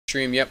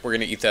Dream, yep, we're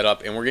going to eat that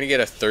up, and we're going to get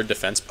a third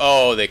defense.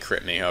 Oh, they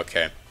crit me,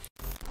 okay.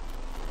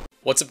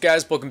 What's up,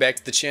 guys? Welcome back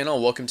to the channel.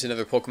 Welcome to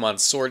another Pokemon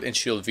Sword and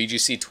Shield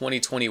VGC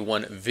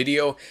 2021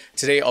 video.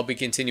 Today, I'll be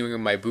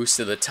continuing my boost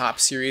to the top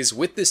series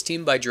with this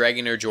team by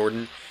Dragonair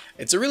Jordan.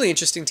 It's a really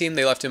interesting team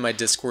they left in my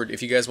Discord.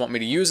 If you guys want me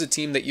to use a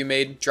team that you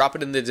made, drop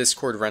it in the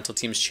Discord Rental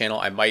Teams channel.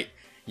 I might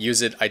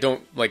use it. I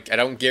don't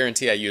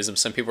guarantee I use them.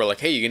 Some people are like,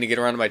 hey, you going to get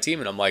around to my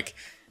team? And I'm like,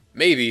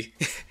 maybe.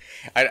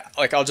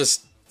 I'll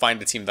just find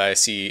a team that I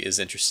see is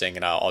interesting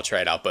and I'll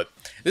try it out. But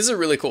this is a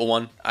really cool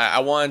one. I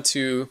wanted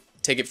to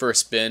take it for a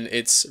spin.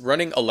 It's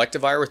running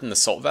ELECTIVIRE within the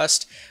Salt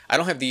Vest. I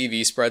don't have the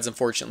EV spreads,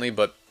 unfortunately,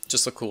 but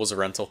just look cool as a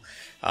rental.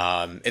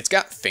 It's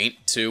got Feint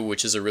too,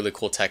 which is a really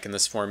cool tech in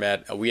this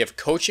format. We have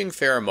Coaching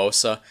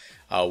Pheromosa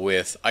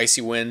with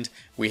Icy Wind.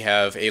 We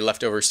have a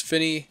Leftovers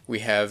Finny. We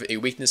have a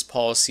Weakness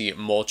Policy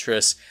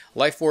Moltres,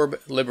 Life Orb,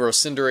 Libero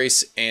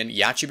Cinderace, and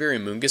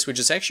Yachiberry Moongus, which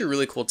is actually a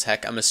really cool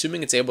tech. I'm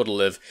assuming it's able to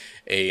live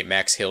a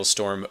Max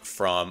Hailstorm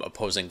from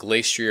opposing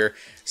Glastrier,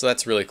 so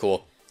that's really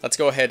cool. Let's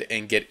go ahead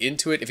and get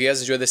into it. If you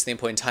guys enjoyed this at any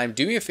point in time,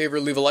 do me a favor,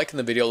 leave a like in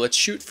the video. Let's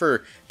shoot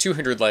for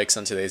 200 likes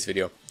on today's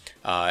video.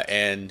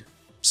 And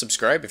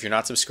subscribe if you're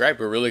not subscribed.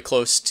 We're really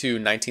close to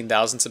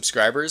 19,000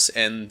 subscribers,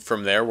 and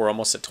from there we're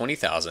almost at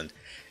 20,000.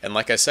 And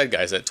like I said,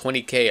 guys, at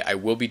 20k I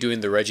will be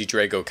doing the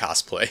Regidrago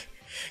cosplay,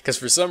 because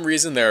for some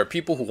reason there are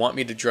people who want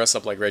me to dress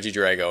up like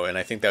Regidrago, and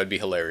I think that would be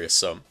hilarious,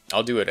 so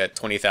I'll do it at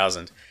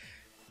 20,000.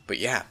 But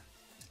yeah,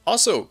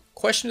 also,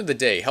 question of the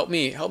day, help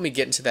me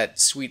get into that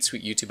sweet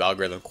YouTube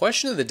algorithm.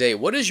 Question of the day,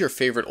 what is your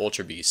favorite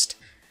Ultra Beast?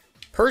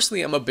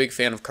 Personally, I'm a big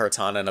fan of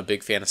Kartana and a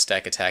big fan of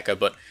Stakataka,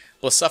 but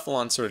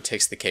Blacephalon sort of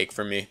takes the cake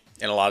for me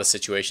in a lot of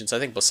situations. I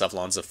think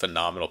Blacephalon's a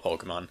phenomenal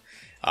Pokemon,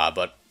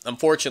 but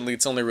unfortunately,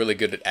 it's only really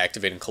good at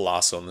activating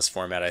Colossal in this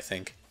format, I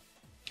think.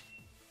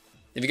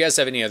 If you guys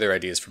have any other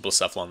ideas for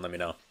Blacephalon, let me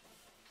know.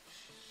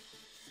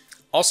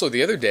 Also,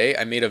 the other day,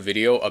 I made a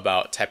video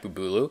about Tapu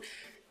Bulu,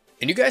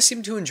 and you guys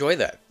seem to enjoy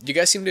that. If you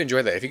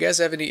guys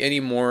have any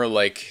more,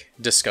 like,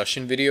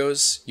 discussion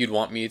videos you'd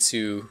want me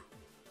to,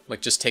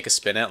 like, just take a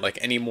spin at, like,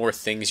 any more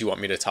things you want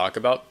me to talk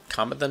about,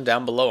 comment them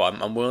down below.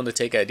 I'm willing to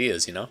take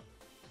ideas, you know?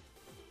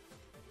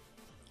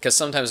 Because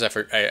sometimes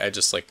I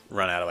just, like,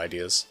 run out of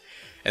ideas.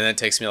 And then it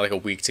takes me, like, a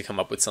week to come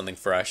up with something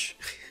fresh.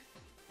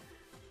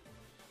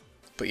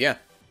 But, yeah.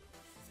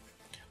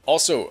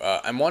 Also,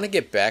 I want to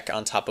get back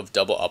on top of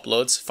double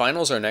uploads.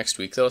 Finals are next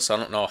week, though, so I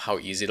don't know how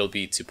easy it'll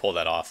be to pull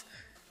that off.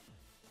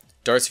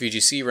 Darts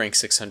VGC, rank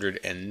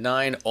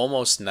 609,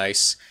 almost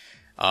nice.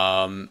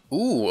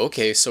 Ooh,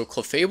 okay, so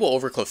Clefable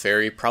over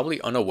Clefairy, probably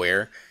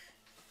unaware.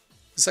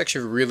 This is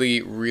actually a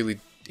really, really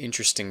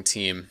interesting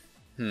team.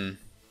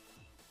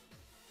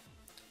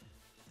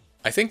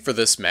 I think for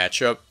this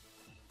matchup,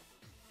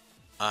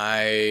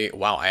 I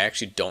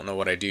actually don't know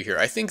what I do here.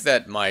 I think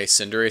that my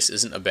Cinderace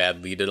isn't a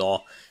bad lead at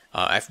all.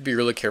 I have to be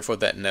really careful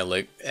with that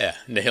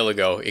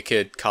Nihilego. It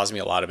could cause me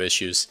a lot of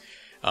issues.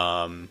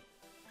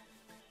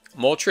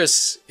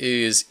 Moltres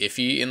is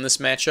iffy in this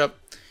matchup.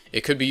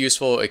 It could be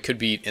useful, it could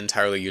be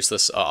entirely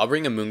useless. I'll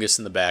bring a Moongus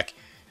in the back,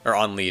 or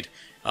on lead.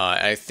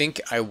 I think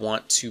I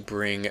want to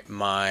bring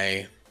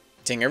my...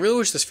 Dang, I really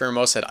wish this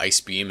Pheromosa had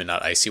Ice Beam and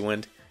not Icy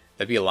Wind.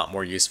 That'd be a lot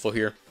more useful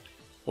here.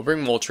 We'll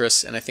bring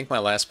Moltres, and I think my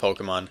last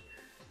Pokemon.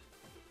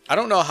 I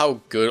don't know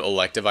how good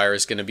Electivire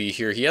is going to be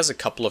here. He has a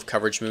couple of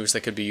coverage moves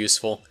that could be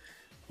useful.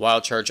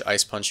 Wild Charge,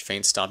 Ice Punch,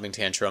 Feint, Stomping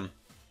Tantrum.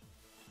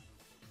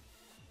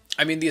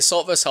 I mean, the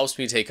Assault Vest helps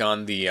me take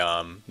on the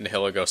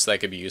Nihilego, so that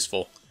could be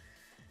useful.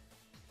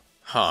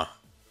 I'll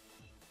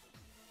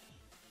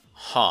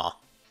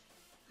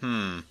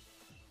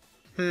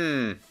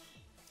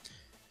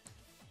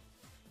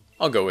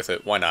go with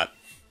it. Why not?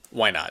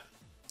 Why not?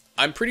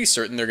 I'm pretty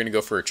certain they're going to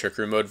go for a Trick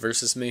Room mode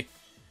versus me.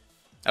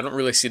 I don't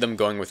really see them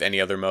going with any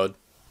other mode.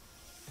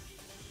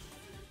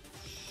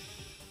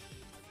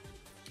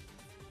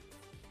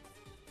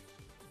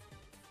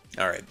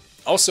 Alright.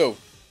 Also,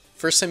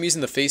 first time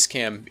using the face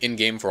cam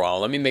in-game for a while.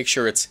 Let me make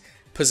sure it's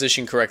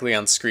positioned correctly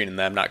on screen and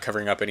that I'm not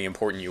covering up any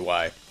important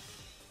UI.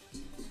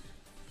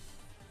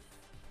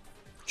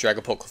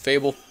 Dragapult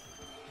Clefable.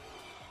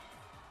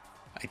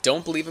 I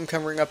don't believe I'm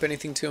covering up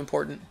anything too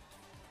important.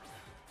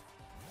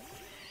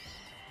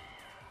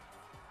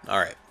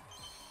 Alright.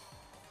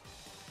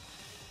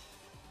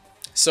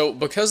 So,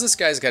 because this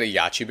guy's got a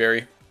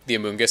Yachiberry, the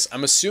Amoonguss,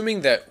 I'm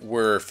assuming that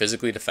we're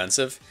physically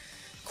defensive.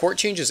 Court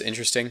Change is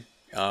interesting.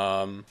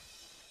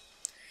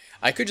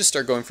 I could just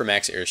start going for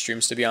max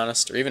Airstreams, to be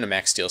honest, or even a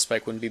max Steel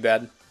Spike wouldn't be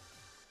bad.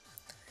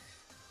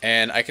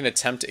 And I can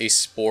attempt a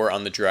Spore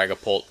on the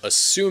Dragapult,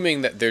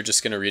 assuming that they're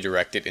just going to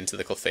redirect it into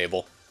the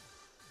Clefable.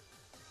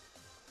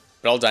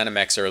 But I'll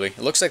Dynamax early. It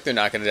looks like they're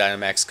not going to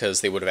Dynamax because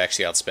they would have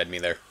actually outsped me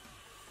there.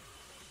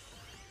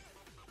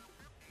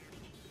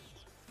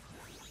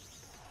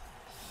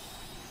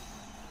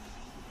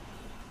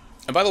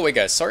 And by the way,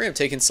 guys, sorry I'm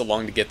taking so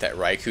long to get that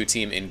Raikou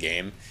team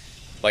in-game.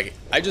 Like,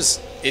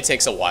 it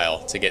takes a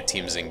while to get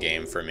teams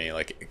in-game for me,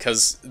 like,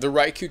 because the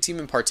Raikou team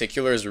in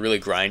particular is really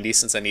grindy.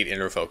 Since I need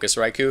Inner Focus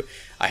Raikou,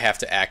 I have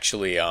to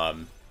actually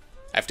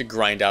I have to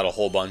grind out a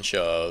whole bunch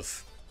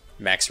of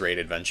max raid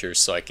adventures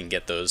so I can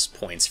get those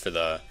points for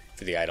the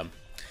item.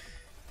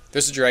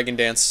 There's a Dragon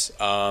Dance.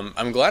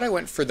 I'm glad I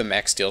went for the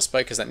max Steel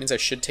Spike because that means I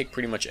should take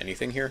pretty much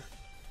anything here.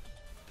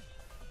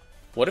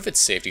 What if it's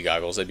safety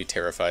goggles? I'd be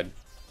terrified.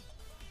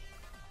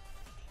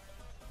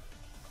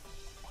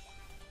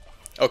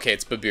 Okay,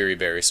 it's Babiri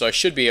Berry, so I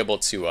should be able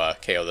to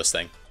KO this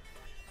thing.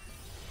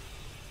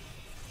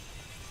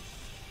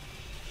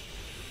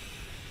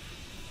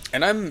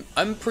 And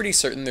I'm pretty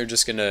certain they're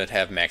just gonna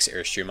have max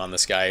Airstream on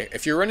this guy.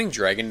 If you're running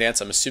Dragon Dance,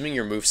 I'm assuming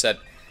your moveset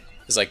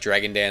is like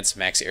Dragon Dance,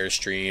 max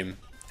Airstream,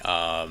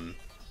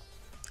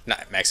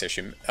 not max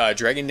Airstream,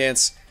 Dragon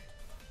Dance,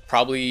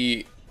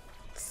 probably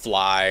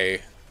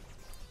Fly,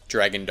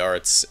 Dragon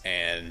Darts,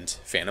 and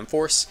Phantom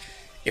Force.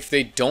 If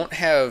they don't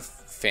have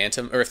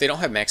Phantom, or if they don't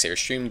have max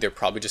Airstream, they're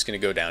probably just gonna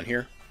go down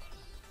here.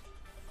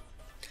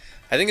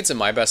 I think it's in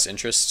my best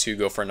interest to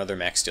go for another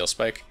max Steel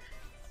Spike.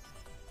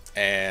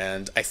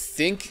 And I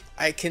think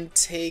I can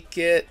take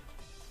it,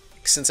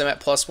 since I'm at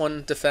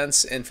 +1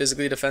 defense and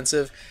physically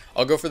defensive.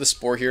 I'll go for the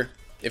Spore here.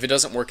 If it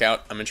doesn't work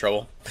out, I'm in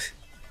trouble.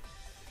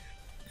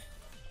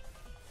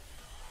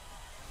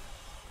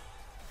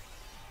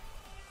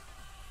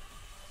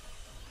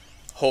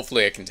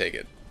 Hopefully I can take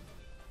it.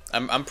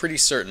 I'm pretty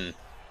certain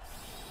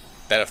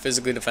that a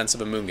physically defensive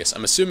Amoonguss,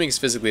 I'm assuming it's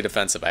physically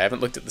defensive, I haven't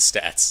looked at the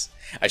stats.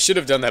 I should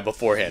have done that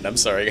beforehand, I'm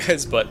sorry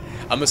guys, but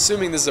I'm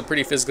assuming this is a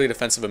pretty physically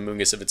defensive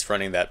Amoonguss if it's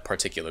running that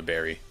particular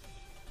berry.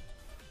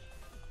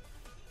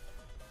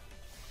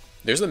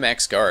 There's the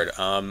max guard.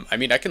 I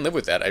mean, I can live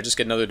with that, I just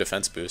get another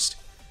defense boost.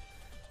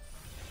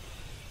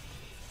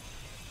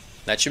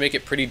 That should make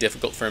it pretty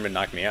difficult for him to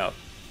knock me out.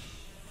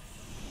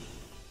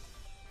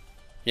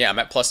 Yeah, I'm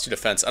at +2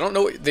 defense. I don't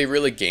know what they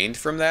really gained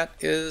from that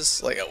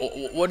is, like,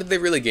 what did they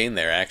really gain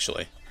there,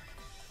 actually?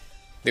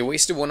 They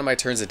wasted one of my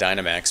turns of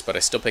Dynamax, but I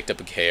still picked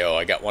up a KO.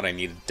 I got what I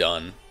needed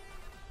done.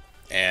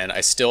 And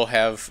I still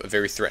have a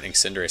very threatening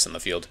Cinderace on the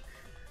field.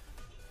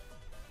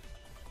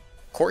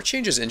 Court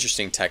Change is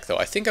interesting tech, though.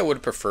 I think I would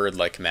have preferred,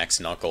 like, Max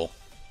Knuckle.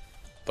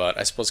 But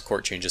I suppose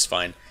Court Change is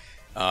fine.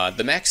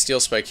 The Max Steel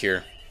Spike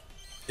here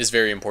is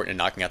very important in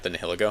knocking out the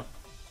Nihilego.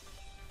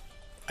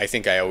 I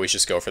think I always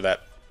just go for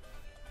that.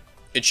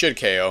 It should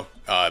KO,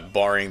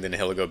 barring the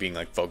Nihilego being,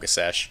 like, Focus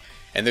Sash.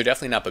 And they're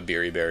definitely not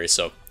Babiri Berry,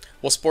 so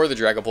we'll Spore the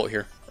Dragapult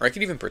here. Or I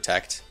could even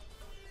Protect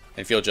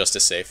and feel just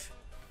as safe.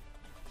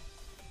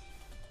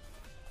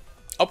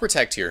 I'll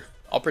Protect here.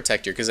 I'll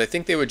Protect here, because I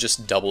think they would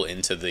just double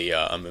into the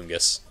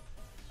Amoonguss.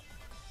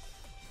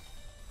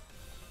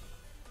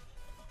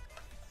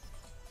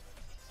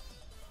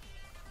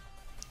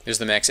 There's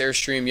the max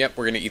Airstream. Yep,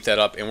 we're going to eat that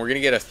up, and we're going to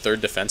get a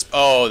third defense.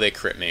 Oh, they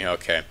crit me.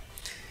 Okay.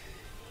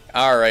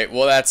 Alright,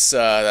 well that's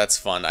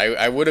fun.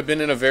 I would have been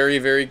in a very,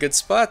 very good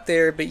spot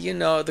there, but you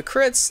know, the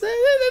crits,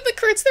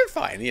 they're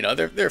fine. You know,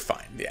 they're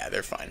fine. Yeah,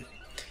 they're fine.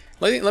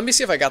 Let me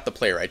see if I got the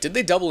play right. Did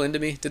they double into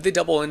me? Did they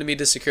double into me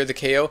to secure the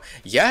KO?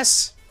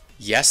 Yes!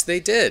 Yes, they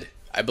did.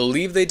 I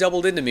believe they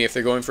doubled into me if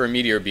they're going for a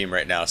Meteor Beam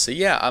right now. So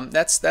yeah,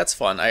 that's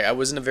fun. I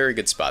was in a very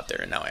good spot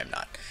there, and now I am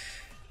not.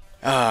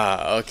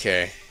 Ah,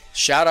 okay.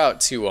 Shout out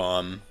to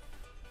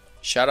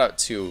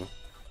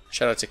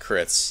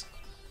crits.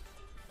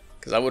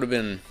 Because I would have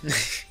been...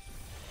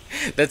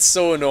 That's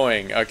so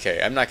annoying.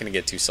 Okay, I'm not going to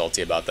get too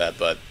salty about that,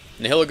 but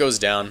Nihilego goes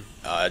down.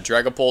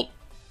 Dragapult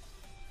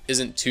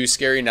isn't too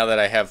scary now that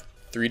I have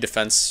 3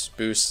 defense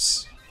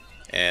boosts.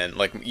 And,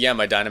 like, yeah,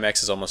 my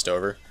Dynamax is almost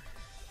over.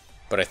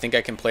 But I think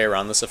I can play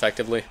around this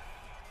effectively.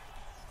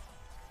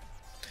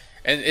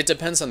 And it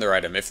depends on their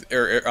item,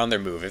 or on their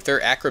move. If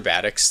they're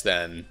acrobatics,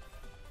 then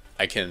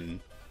I can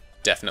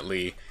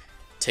definitely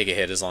take a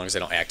hit as long as I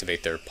don't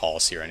activate their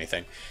policy or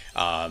anything.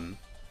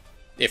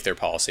 If they're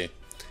policy.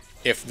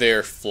 If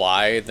they're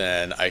fly,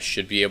 then I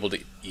should be able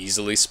to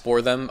easily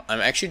Spore them. I'm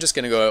actually just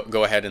going to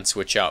go ahead and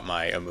switch out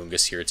my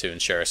Amoonguss here to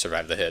ensure I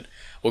survive the hit.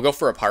 We'll go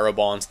for a Pyro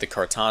Ball into the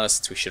Kartana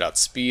since we should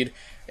outspeed,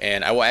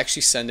 and I will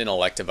actually send in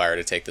ELECTIVIRE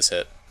to take this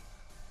hit.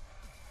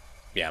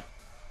 Yeah.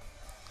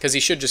 Because he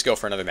should just go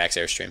for another max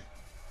Airstream.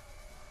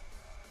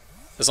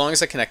 As long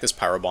as I connect this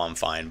Pyro Ball, I'm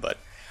fine, but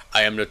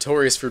I am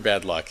notorious for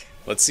bad luck.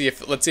 Let's see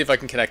if I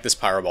can connect this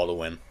Pyro Ball to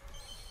win.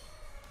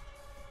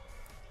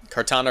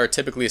 Kartana are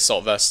typically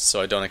Assault Vests,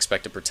 so I don't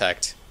expect to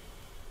Protect.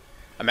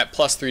 I'm at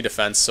 +3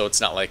 defense, so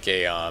it's not like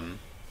a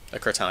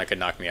Kartana could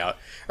knock me out.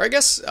 Or I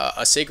guess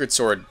a Sacred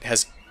Sword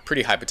has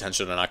pretty high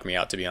potential to knock me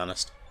out, to be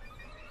honest.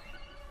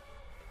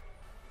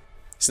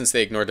 Since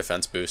they ignore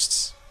defense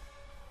boosts.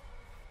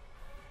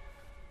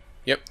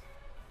 Yep.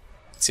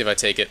 Let's see if I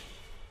take it.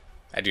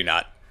 I do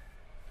not.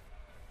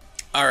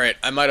 Alright,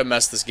 I might have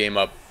messed this game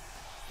up.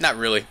 Not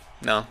really.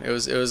 No, it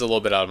was a little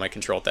bit out of my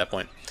control at that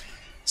point.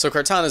 So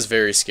Kartana is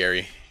very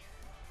scary.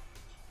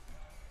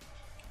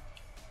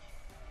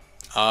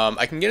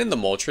 I can get in the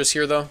Moltres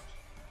here, though.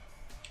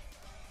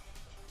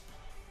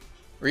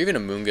 Or even a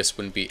Amoonguss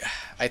wouldn't be...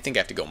 I think I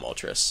have to go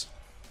Moltres.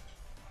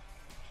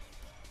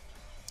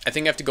 I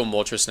think I have to go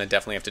Moltres, and I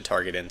definitely have to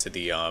target into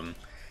the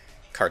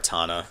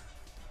Kartana.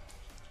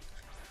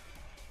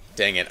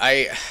 Dang it.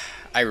 I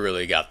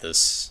really got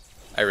this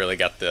I really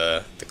got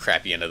the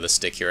crappy end of the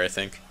stick here, I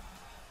think.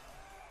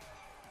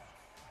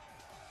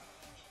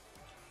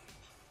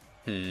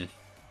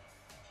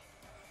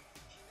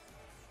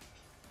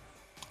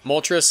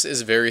 Moltres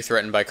is very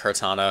threatened by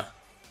Kartana.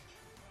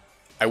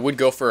 I would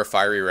go for a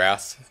Fiery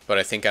Wrath, but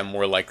I think I'm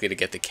more likely to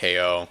get the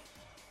KO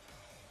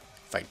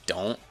if I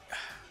don't.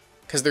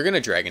 Because they're going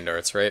to Dragon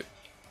Darts, right?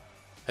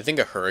 I think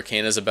a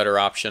Hurricane is a better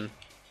option.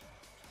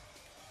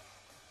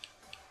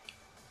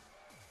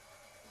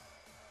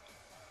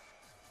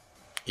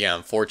 Yeah,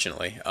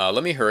 unfortunately.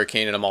 Let me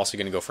Hurricane, and I'm also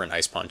going to go for an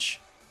Ice Punch.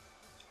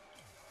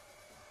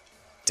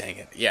 Dang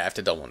it. Yeah, I have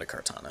to double into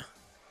Kartana.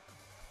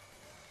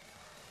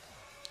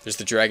 There's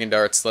the Dragon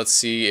Darts. Let's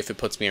see if it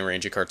puts me in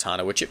range of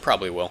Kartana, which it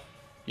probably will.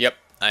 Yep,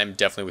 I'm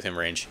definitely within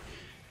range.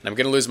 And I'm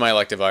going to lose my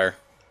Electivire.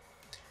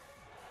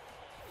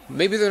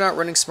 Maybe they're not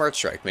running Smart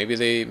Strike. Maybe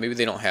they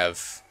don't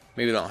have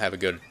a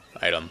good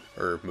item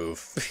or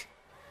move.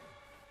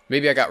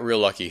 Maybe I got real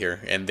lucky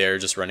here, and they're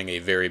just running a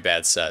very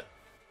bad set.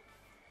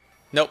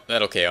 Nope,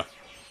 that'll KO.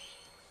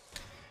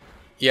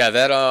 Yeah,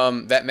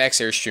 that Max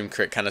Airstream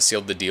crit kind of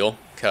sealed the deal,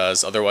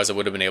 because otherwise I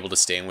would have been able to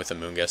stay in with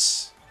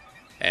Amoonguss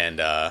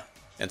and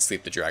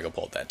sleep the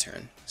Dragapult that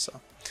turn. So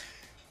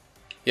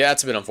yeah,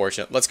 it's a bit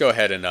unfortunate. Let's go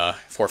ahead and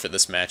forfeit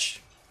this match.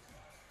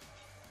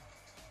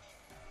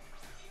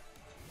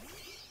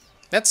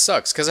 That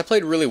sucks, because I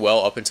played really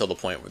well up until the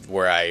point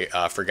where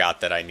I forgot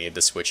that I needed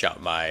to switch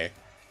out my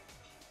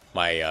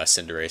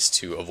Cinderace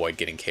to avoid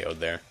getting KO'd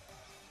there.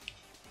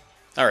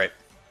 Alright.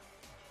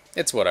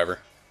 It's whatever.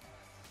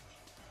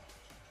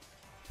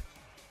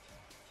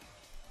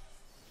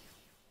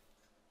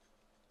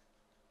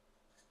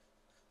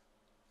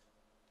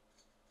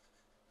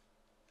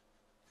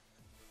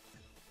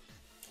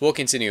 We'll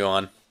continue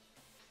on.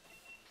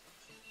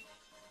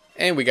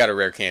 And we got a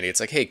rare candy. It's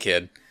like, hey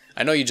kid,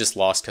 I know you just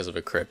lost because of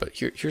a crit, but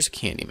here's a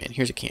candy, man.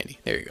 Here's a candy.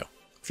 There you go.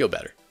 Feel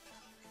better.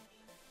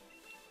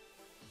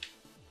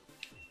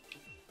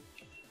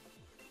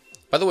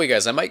 By the way,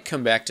 guys, I might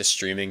come back to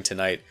streaming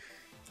tonight.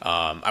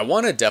 I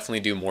want to definitely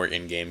do more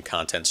in-game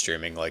content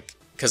streaming, like,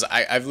 because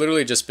I've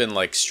literally just been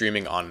like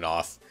streaming on and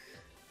off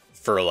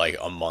for like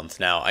a month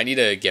now. I need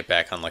to get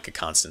back on like a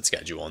constant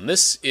schedule, and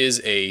this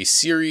is a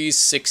Series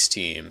 6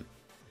 team.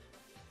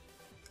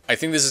 I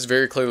think this is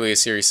very clearly a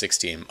Series 6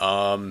 team.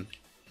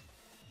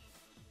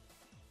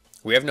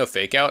 We have no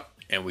Fake Out,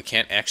 and we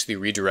can't actually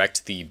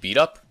redirect the beat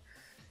up,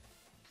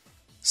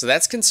 so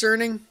that's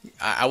concerning.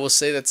 I will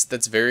say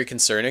that's very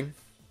concerning.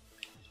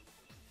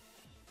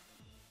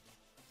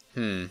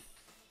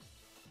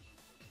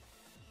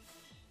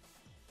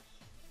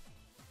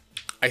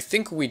 I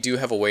think we do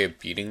have a way of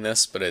beating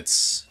this, but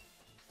it's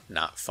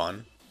not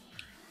fun.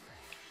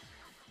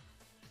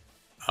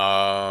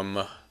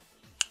 I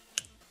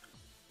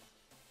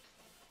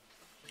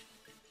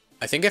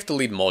think I have to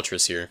lead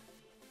Moltres here,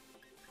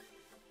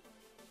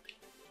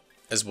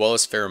 as well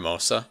as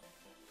Pheromosa.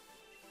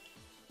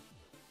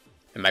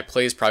 And my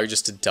play is probably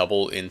just to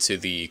double into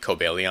the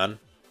Cobalion.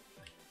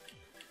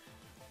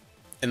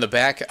 In the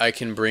back, I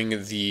can bring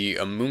the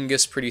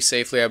Amoonguss pretty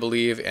safely, I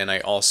believe, and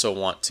I also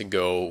want to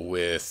go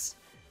with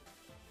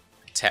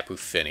Tapu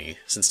Fini,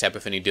 since Tapu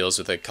Fini deals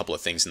with a couple of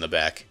things in the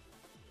back.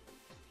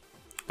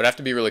 But I have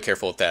to be really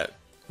careful with that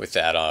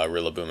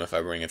Rillaboom if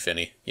I bring a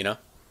Fini, you know?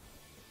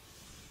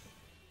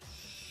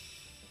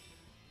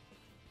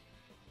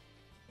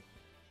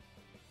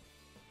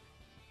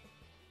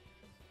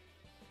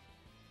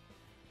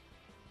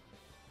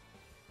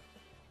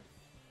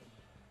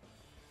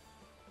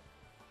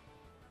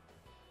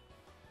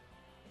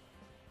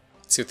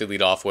 See what they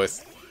lead off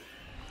with.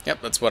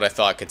 Yep, that's what I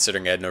thought,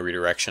 considering I had no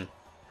redirection.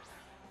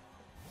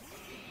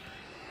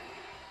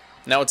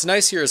 Now, what's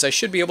nice here is I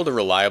should be able to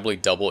reliably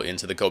double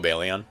into the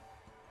Cobalion,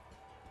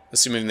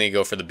 assuming they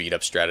go for the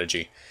beat-up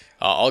strategy.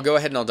 I'll go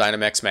ahead and I'll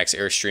Dynamax Max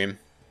Airstream.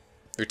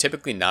 They're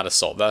typically not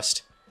Assault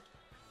Vest.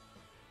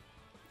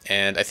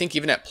 And I think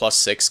even at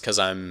 +6, because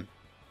I'm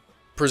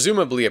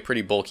presumably a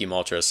pretty bulky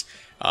Moltres,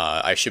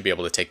 I should be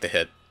able to take the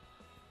hit.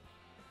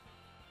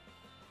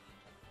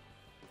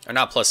 Or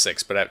not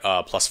 +6, but at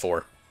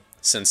 +4,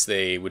 since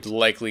they would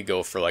likely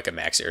go for like a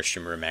Max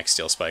Airstream or a Max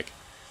Steel Spike.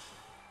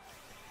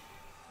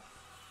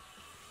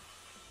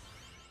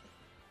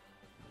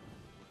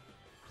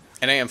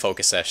 And I am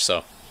Focus Sash,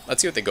 so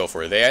let's see what they go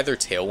for. They either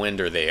Tailwind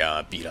or they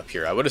beat up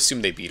here. I would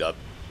assume they beat up.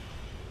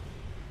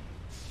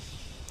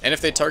 And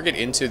if they target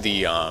into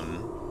the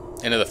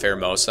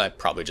Pheromosa, I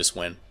probably just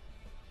win.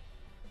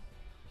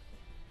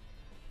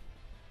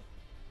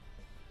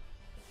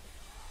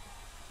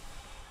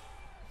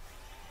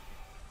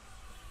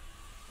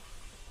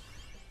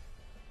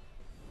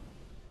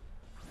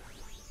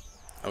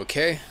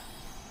 Okay.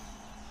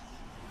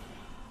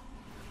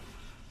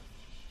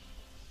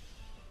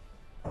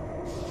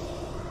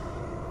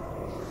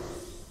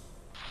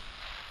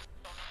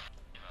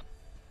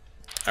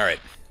 Alright,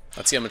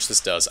 let's see how much this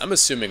does. I'm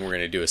assuming we're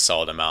going to do a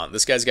solid amount.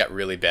 This guy's got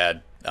really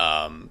bad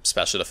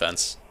special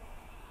defense.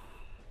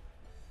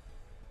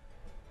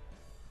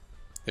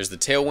 There's the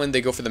Tailwind.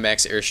 They go for the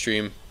Max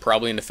Airstream,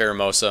 probably into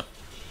Pheromosa.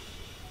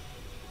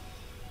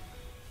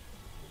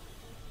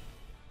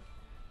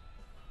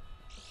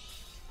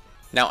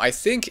 Now, I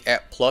think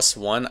at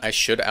 +1, I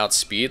should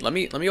outspeed. Let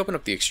me open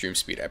up the Extreme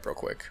Speed app real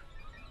quick.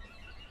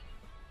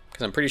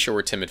 Because I'm pretty sure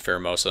we're Timid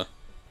Pheromosa.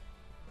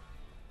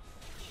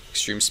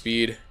 Extreme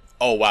Speed.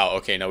 Oh, wow.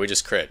 Okay, no, we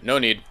just crit. No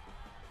need.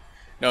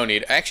 No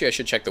need. Actually, I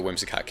should check the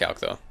Whimsicott calc,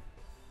 though.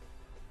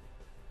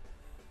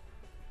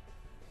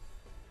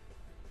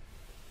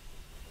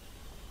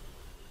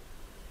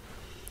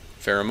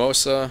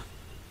 Pheromosa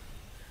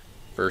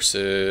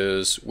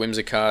versus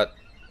Whimsicott.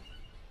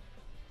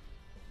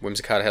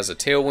 Whimsicott has a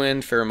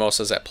Tailwind.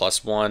 Pheromosa's at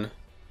 +1.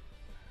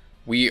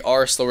 We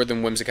are slower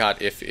than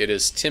Whimsicott if it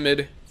is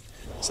timid,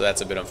 so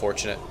that's a bit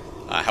unfortunate.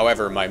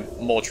 However, my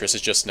Moltres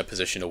is just in a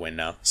position to win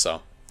now,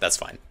 so that's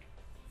fine.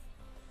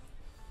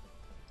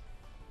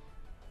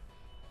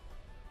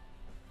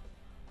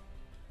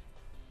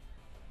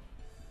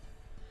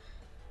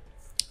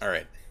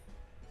 Alright.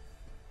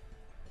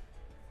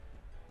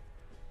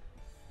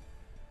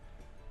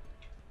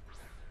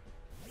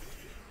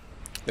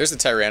 There's the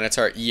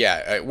Tyranitar.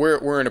 Yeah,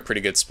 we're in a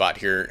pretty good spot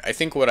here. I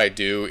think what I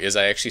do is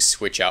I actually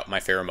switch out my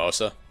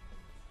Pheromosa.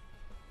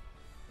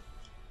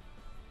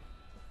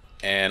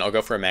 And I'll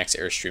go for a max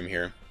Airstream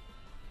here.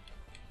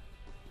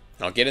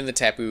 And I'll get in the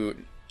Tapu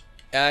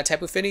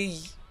Fini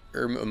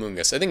or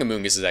Amoonguss. I think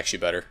Amoonguss is actually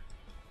better.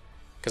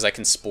 Because I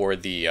can spore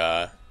the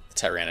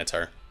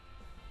Tyranitar.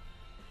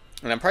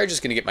 And I'm probably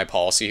just going to get my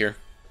Policy here.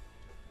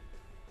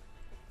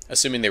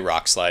 Assuming they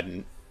Rock Slide.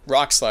 And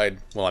Rock Slide,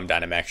 while I'm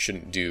Dynamax,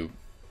 shouldn't do,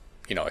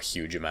 you know, a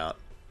huge amount.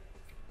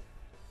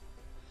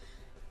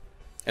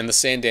 And the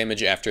sand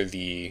damage after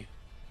the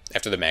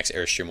max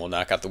Airstream will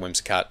knock out the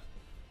Whimsicott.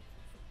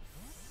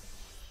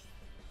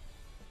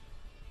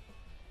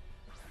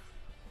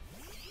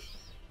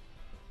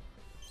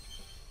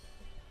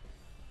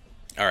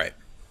 Alright.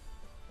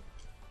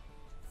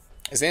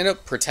 As they end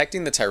up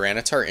protecting the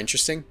Tyranitar,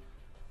 interesting.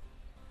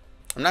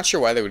 I'm not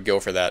sure why they would go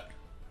for that.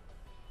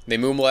 They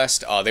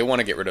Moonblast. Oh, they want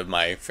to get rid of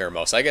my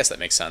Pheromosa. I guess that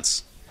makes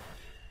sense.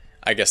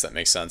 I guess that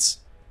makes sense.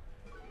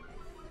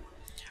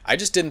 I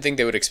just didn't think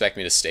they would expect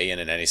me to stay in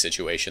any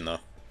situation, though.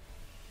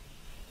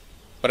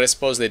 But I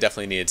suppose they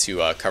definitely needed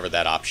to cover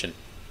that option.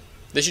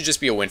 This should just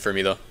be a win for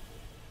me, though.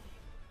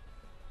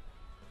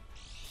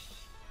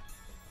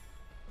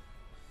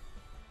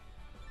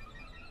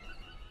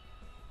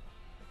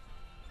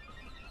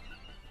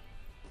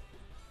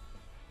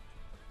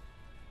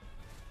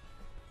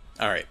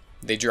 Alright,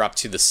 they drop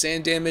to the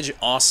sand damage.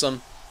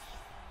 Awesome.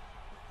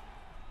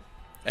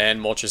 And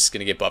Moltres is going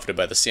to get buffeted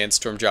by the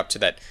Sandstorm. Drop to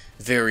that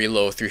very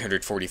low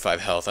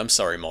 345 health. I'm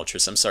sorry,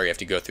 Moltres. I'm sorry you have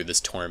to go through this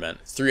torment.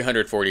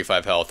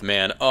 345 health,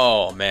 man.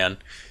 Oh, man.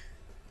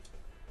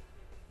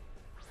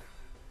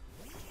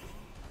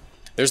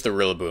 There's the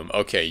Rillaboom.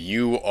 Okay,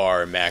 you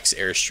are max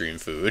Airstream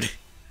food.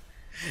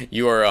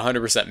 You are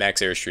 100%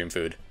 max Airstream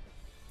food.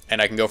 And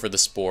I can go for the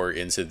Spore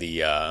into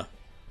the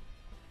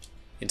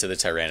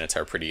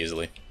Tyranitar pretty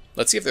easily.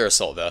 Let's see if they're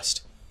Assault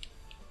Vest.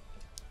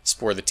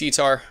 Spore the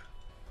T-Tar.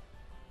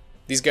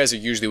 These guys are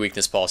usually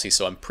Weakness Policy,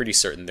 so I'm pretty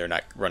certain they're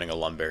not running a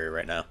Lumberry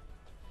right now.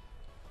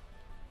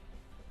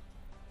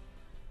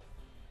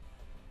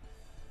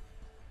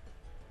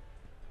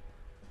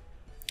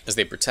 As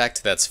they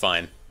Protect, that's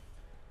fine.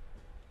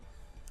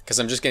 Because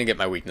I'm just going to get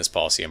my Weakness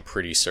Policy, I'm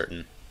pretty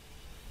certain.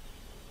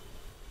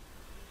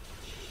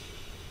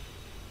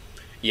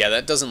 Yeah,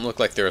 that doesn't look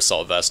like they're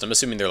Assault Vest. I'm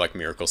assuming they're like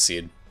Miracle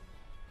Seed.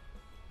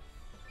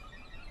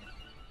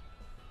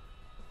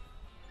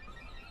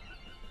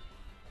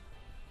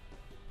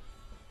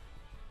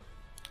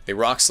 They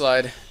Rock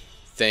Slide.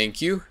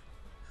 Thank you.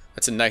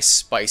 That's a nice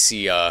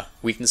spicy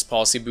Weakness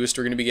Policy boost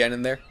we're going to be getting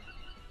in there.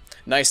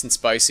 Nice and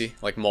spicy,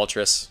 like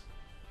Moltres.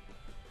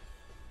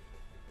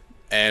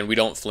 And we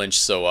don't flinch,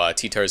 so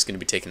T-Tar is going to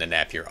be taking a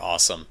nap here.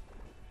 Awesome.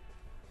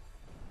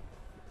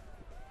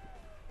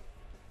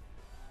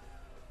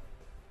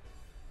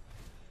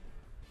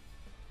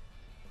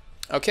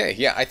 Okay,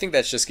 yeah, I think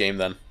that's just game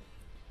then.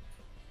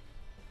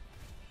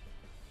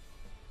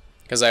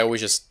 Because I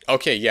always just...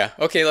 Okay, yeah.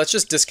 Okay, let's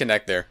just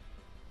disconnect there.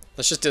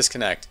 Let's just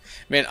disconnect.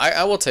 Man,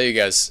 I will tell you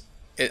guys,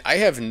 I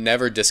have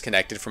never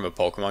disconnected from a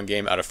Pokemon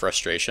game out of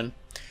frustration.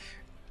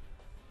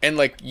 And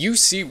like, you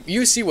see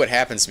what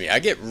happens to me. I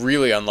get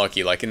really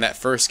unlucky. Like in that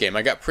first game,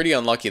 I got pretty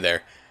unlucky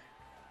there.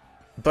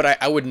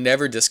 But I would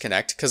never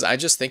disconnect because I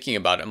just thinking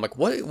about it. I'm like,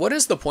 what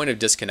is the point of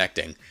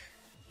disconnecting?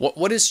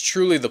 What is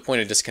truly the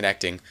point of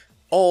disconnecting?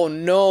 Oh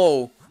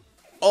no.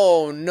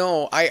 Oh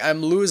no,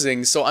 I'm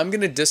losing, so I'm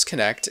going to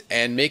disconnect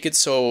and make it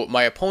so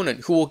my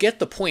opponent, who will get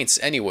the points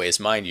anyways,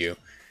 mind you,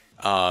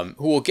 who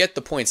will get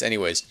the points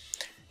anyways,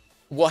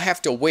 will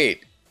have to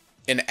wait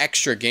an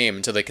extra game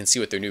until they can see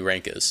what their new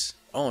rank is.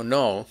 Oh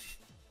no.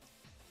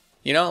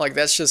 You know, like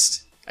that's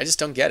just, I just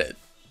don't get it.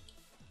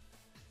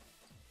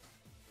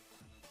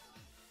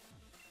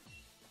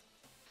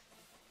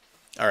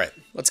 Alright,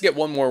 let's get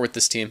one more with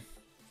this team.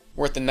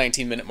 We're at the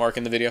 19-minute mark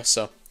in the video,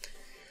 so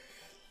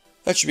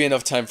that should be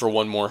enough time for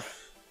one more.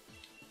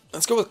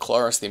 Let's go with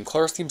Clara's theme.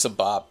 Clara's theme's a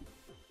bop.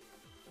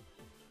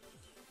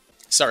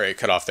 Sorry I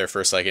cut off there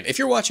for a second. If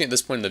you're watching at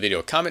this point in the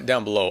video, comment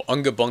down below,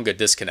 Unga Bunga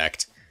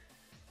Disconnect.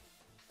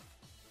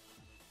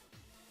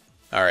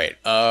 Alright,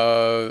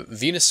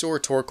 Venusaur,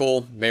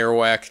 Torkoal,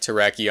 Marowak,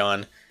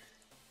 Terrakion,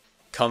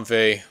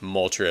 Comfey,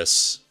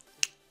 Moltres.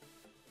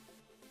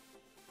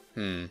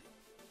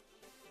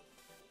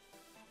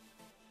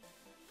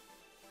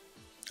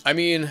 I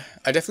mean,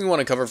 I definitely want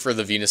to cover for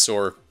the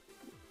Venusaur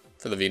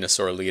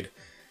lead.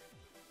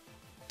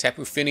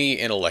 Tapu Fini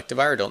and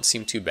Electivire don't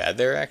seem too bad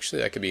there,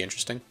 actually. That could be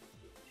interesting.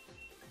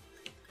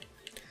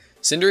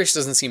 Cinderace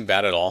doesn't seem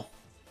bad at all.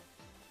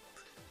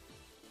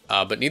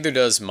 But neither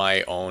does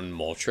my own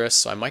Moltres,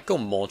 so I might go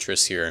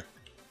Moltres here.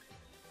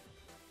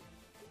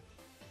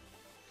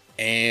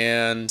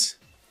 And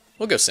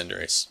we'll go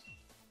Cinderace.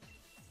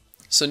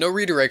 So no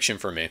redirection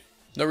for me.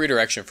 No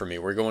redirection for me.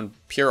 We're going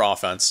pure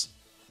offense.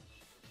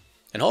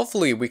 And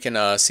hopefully we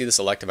can see this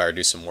Electivire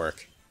do some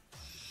work.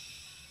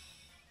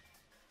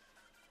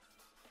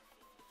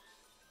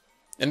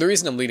 And the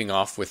reason I'm leading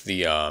off with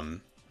the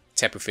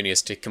Tapu Fini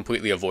is to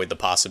completely avoid the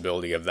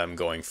possibility of them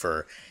going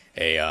for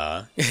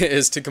a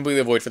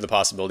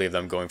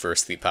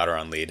Sleep Powder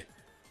on lead.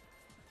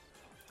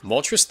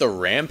 Moltres the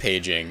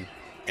Rampaging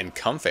and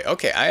Comfey.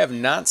 Okay, I have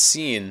not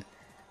seen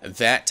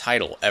that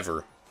title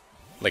ever.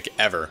 Like,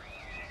 ever.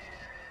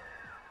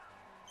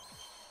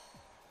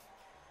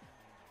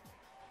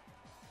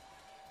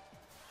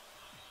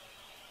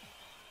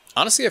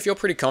 Honestly, I feel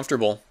pretty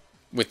comfortable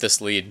with this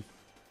lead.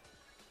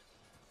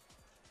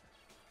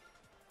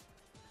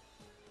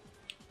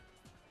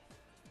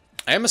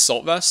 I am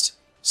Assault Vest,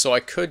 so I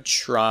could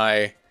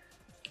try...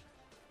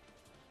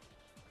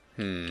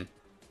 I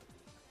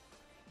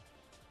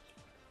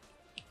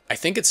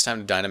think it's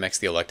time to Dynamax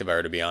the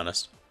Electivire, to be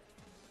honest.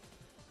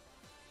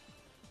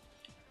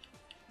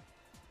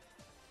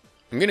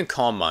 I'm going to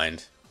Calm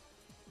Mind.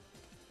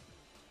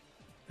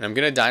 And I'm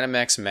going to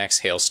Dynamax Max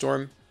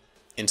Hailstorm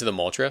into the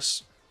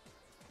Moltres.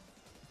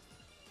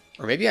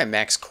 Or maybe I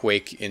Max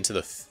Quake into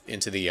the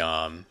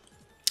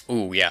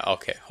Ooh, yeah,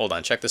 okay. Hold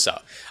on, check this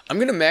out. I'm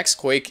going to Max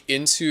Quake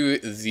into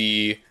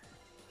the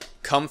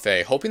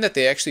Comfey, hoping that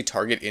they actually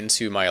target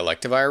into my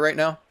Electivire right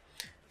now,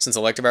 since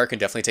Electivire can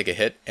definitely take a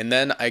hit. And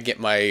then I get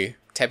my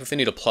Tapu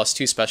Fini to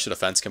 +2 special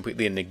defense,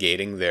 completely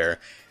negating their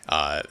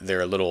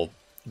little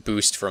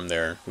boost from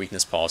their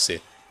weakness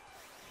policy.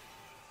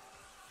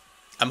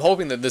 I'm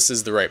hoping that this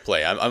is the right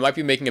play. I might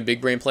be making a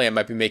big brain play, I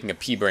might be making a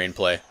pea brain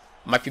play.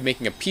 I might be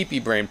making a pee-pee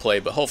brain play,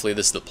 but hopefully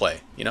this is the play,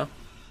 you know?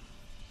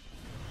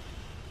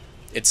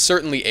 It's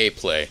certainly a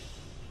play.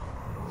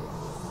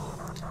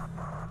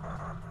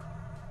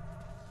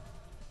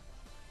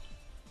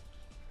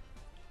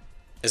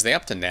 Is they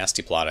up to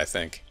Nasty Plot, I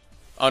think.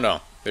 Oh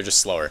no, they're just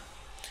slower.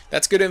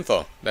 That's good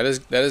info. That is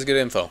good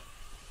info.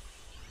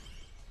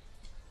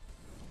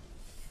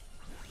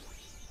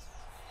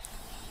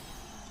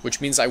 Which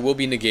means I will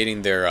be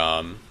negating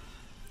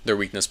their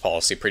weakness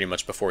policy pretty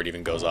much before it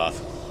even goes off.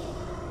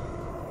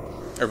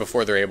 Or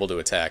before they're able to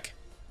attack.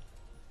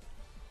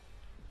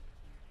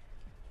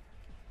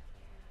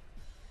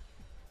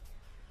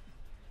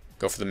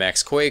 Go for the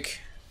Max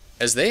Quake.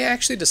 As they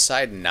actually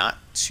decide not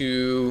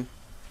to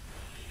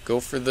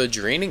go for the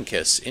Draining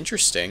Kiss.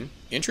 Interesting.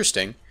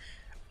 Interesting.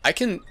 I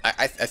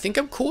think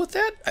I'm cool with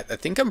that. I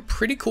think I'm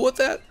pretty cool with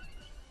that.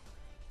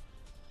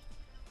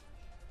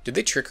 Did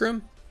they Trick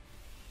Room?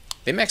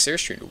 They Max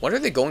Airstream. What are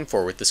they going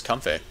for with this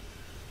Comfey?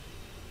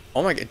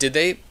 Oh my god, did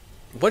they...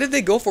 What did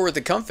they go for with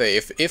the Comfey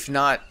if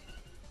not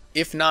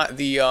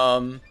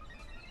the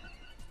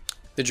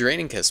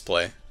Draining Kiss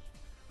play?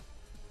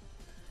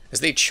 As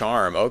they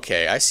Charm.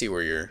 Okay, I see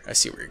where you're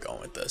going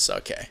with this.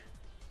 Okay.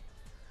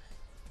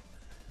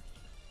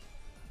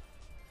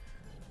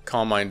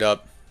 Calm Mind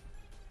up.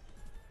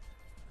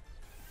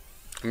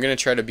 I'm going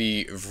to try to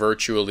be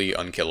virtually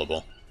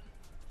unkillable.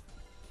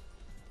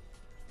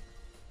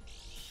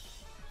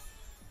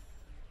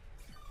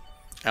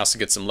 I also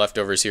get some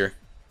leftovers here.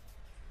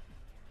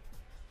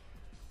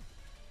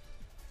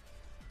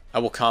 I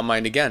will Calm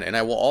Mind again, and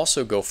I will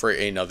also go for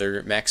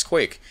another Max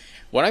Quake.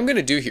 What I'm going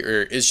to do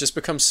here is just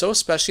become so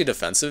specially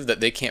defensive that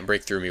they can't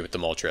break through me with the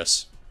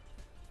Moltres.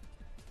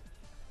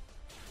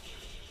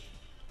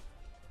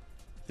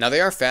 Now they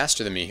are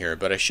faster than me here,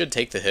 but I should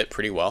take the hit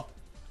pretty well.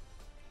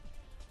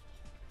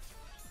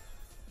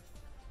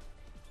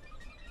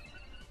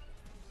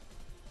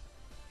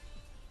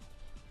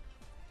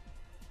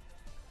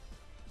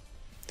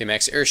 The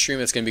Max Airstream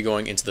that's going to be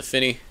going into the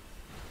Fini.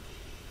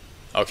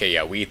 Okay,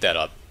 yeah, we eat that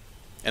up.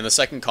 And the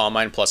second Calm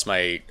Mind plus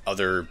my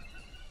other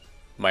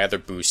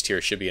boost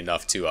here should be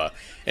enough to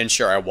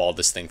ensure I wall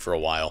this thing for a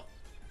while.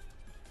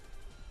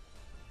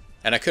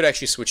 And I could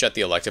actually switch out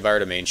the Electivire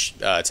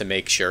to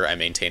make sure I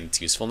maintain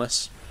its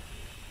usefulness.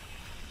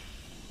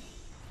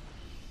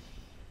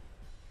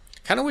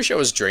 Kind of wish I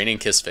was Draining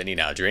Kiss Fini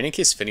now. Draining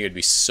Kiss Fini would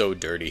be so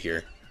dirty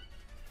here.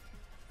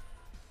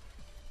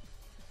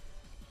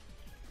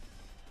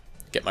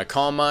 Get my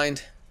Calm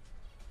Mind.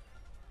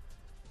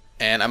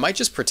 And I might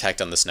just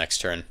Protect on this next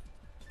turn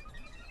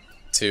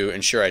to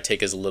ensure I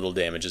take as little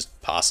damage as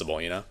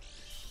possible, you know?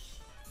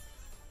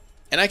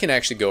 And I can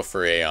actually go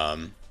for a...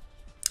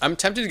 I'm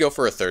tempted to go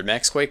for a third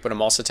Max Quake, but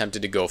I'm also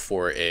tempted to go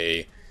for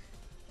a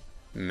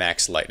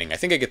max lightning. I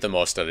think I get the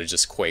most out of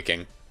just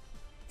quaking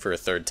for a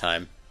third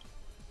time.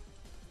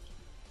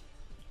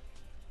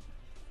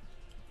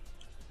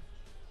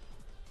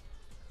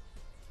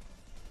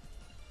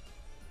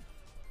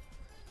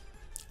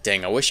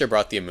 Dang, I wish I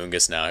brought the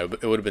Amoonguss now.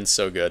 It would have been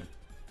so good.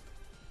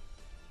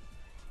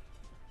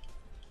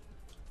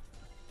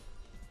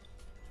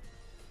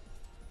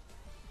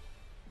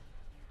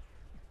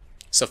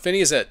 So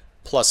Finny is at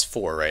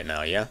 +4 right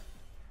now, yeah?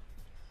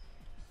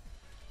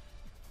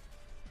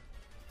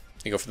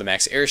 You go for the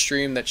max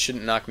airstream. That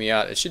shouldn't knock me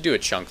out. It should do a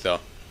chunk, though.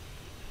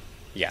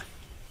 Yeah.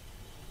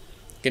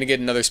 Gonna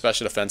get another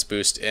special defense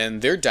boost,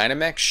 and their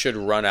Dynamax should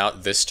run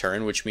out this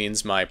turn, which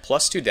means my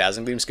 +2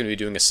 Dazzling Gleam is going to be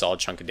doing a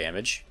solid chunk of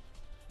damage.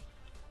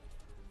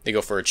 They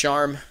go for a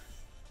Charm.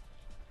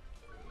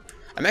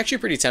 I'm actually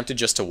pretty tempted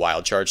just to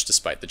Wild Charge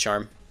despite the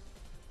Charm.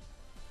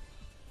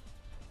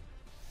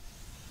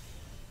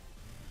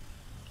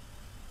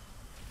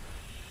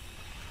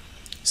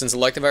 Since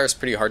Electivire is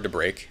pretty hard to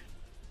break,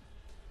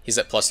 he's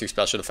at +3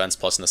 special defense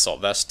plus an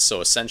Assault Vest,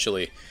 so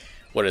essentially,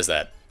 what is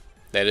that?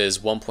 That is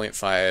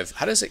 1.5,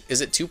 how does it,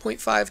 is it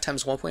 2.5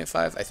 times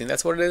 1.5? I think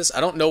that's what it is. I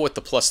don't know what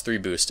the +3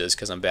 boost is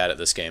because I'm bad at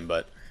this game,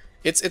 but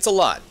it's a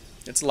lot.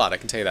 It's a lot, I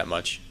can tell you that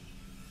much.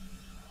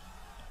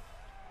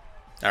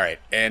 Alright,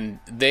 and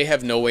they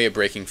have no way of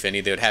breaking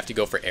Finny. They would have to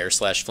go for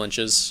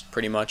air/flinches,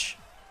 pretty much.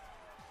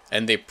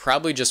 And they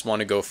probably just want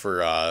to go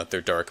for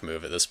their Dark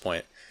move at this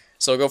point.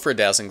 So I'll go for a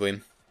Dazzling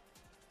Gleam.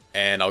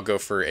 And I'll go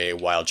for a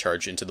Wild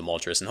Charge into the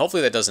Moltres, and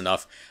hopefully that does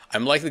enough.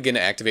 I'm likely going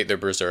to activate their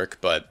Berserk,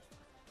 but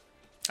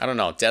I don't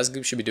know. Dazzling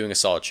Gleam should be doing a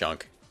solid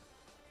chunk.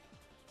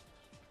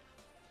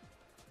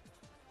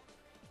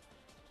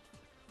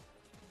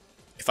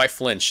 If I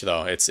flinch,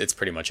 though, it's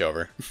pretty much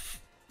over.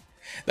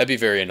 That'd be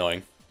very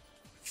annoying.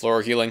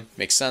 Floral Healing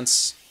makes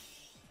sense.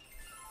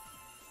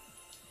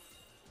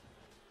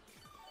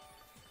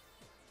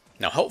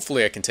 Now,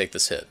 hopefully I can take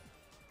this hit.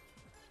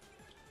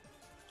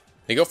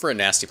 They go for a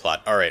Nasty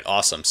Plot. Alright,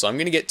 awesome. So I'm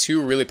going to get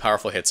 2 really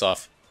powerful hits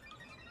off.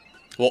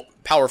 Well,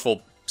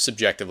 powerful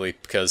subjectively,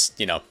 because,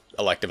 you know,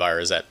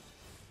 Electivire is at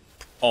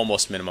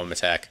almost minimum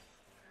attack.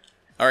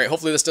 Alright,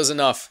 hopefully this does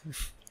enough.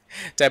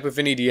 Tapu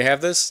Fini, do you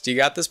have this? Do you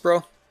got this,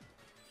 bro?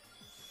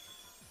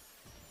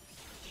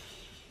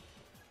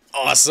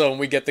 Awesome,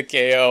 we get the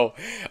KO.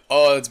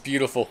 Oh, it's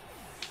beautiful.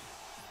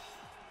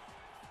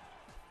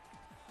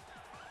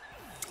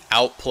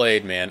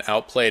 Outplayed, man.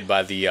 Outplayed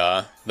by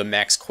the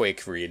Max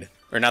Quake read.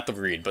 Or not the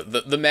read,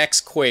 but the Max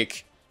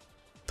Quake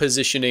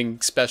positioning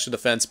special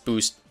defense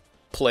boost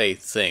play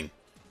thing.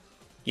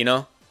 You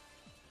know?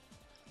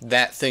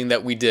 That thing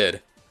that we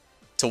did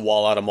to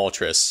wall out a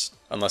Moltres,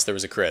 unless there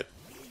was a crit.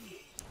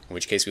 In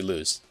which case we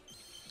lose.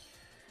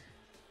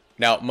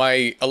 Now,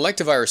 my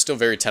Electivire is still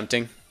very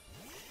tempting.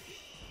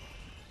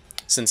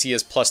 Since he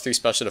has +3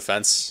 special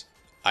defense,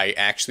 I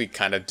actually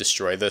kind of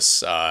destroy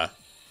this, whole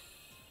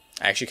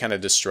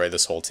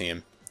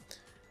team.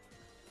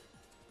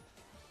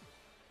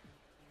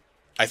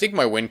 I think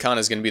my win con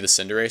is going to be the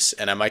Cinderace,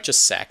 and I might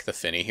just sack the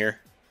Finny here.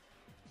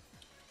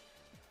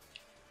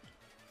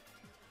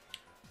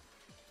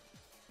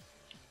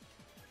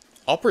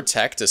 I'll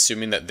protect,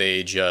 assuming that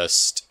they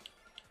just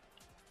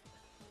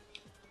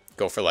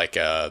go for like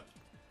a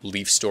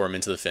Leaf Storm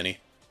into the Finny.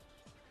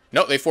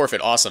 No, they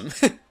forfeit. Awesome.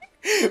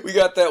 We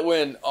got that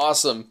win.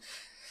 Awesome.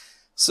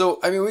 So,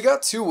 I mean, we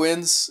got 2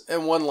 wins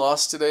and 1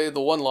 loss today.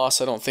 The 1 loss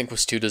I don't think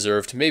was too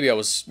deserved. Maybe I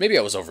was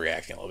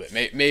overreacting a little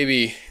bit.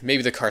 Maybe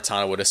the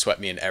Kartana would have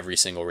swept me in every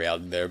single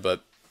reality there,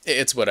 but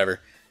it's whatever.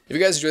 If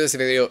you guys enjoyed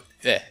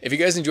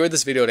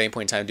this video, at any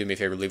point in time, do me a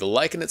favor, leave a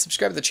like and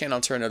subscribe to the channel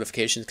and turn on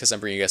notifications because I'm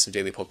bringing you guys some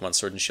daily Pokemon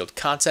Sword and Shield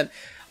content.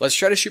 Let's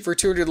try to shoot for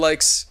 200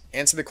 likes,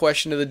 answer the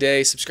question of the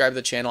day, subscribe to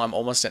the channel. I'm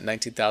almost at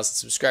 19,000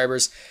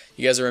 subscribers.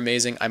 You guys are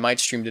amazing. I might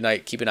stream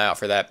tonight. Keep an eye out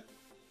for that.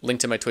 Link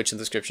to my Twitch in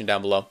the description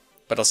down below.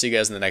 But I'll see you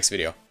guys in the next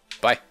video.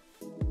 Bye.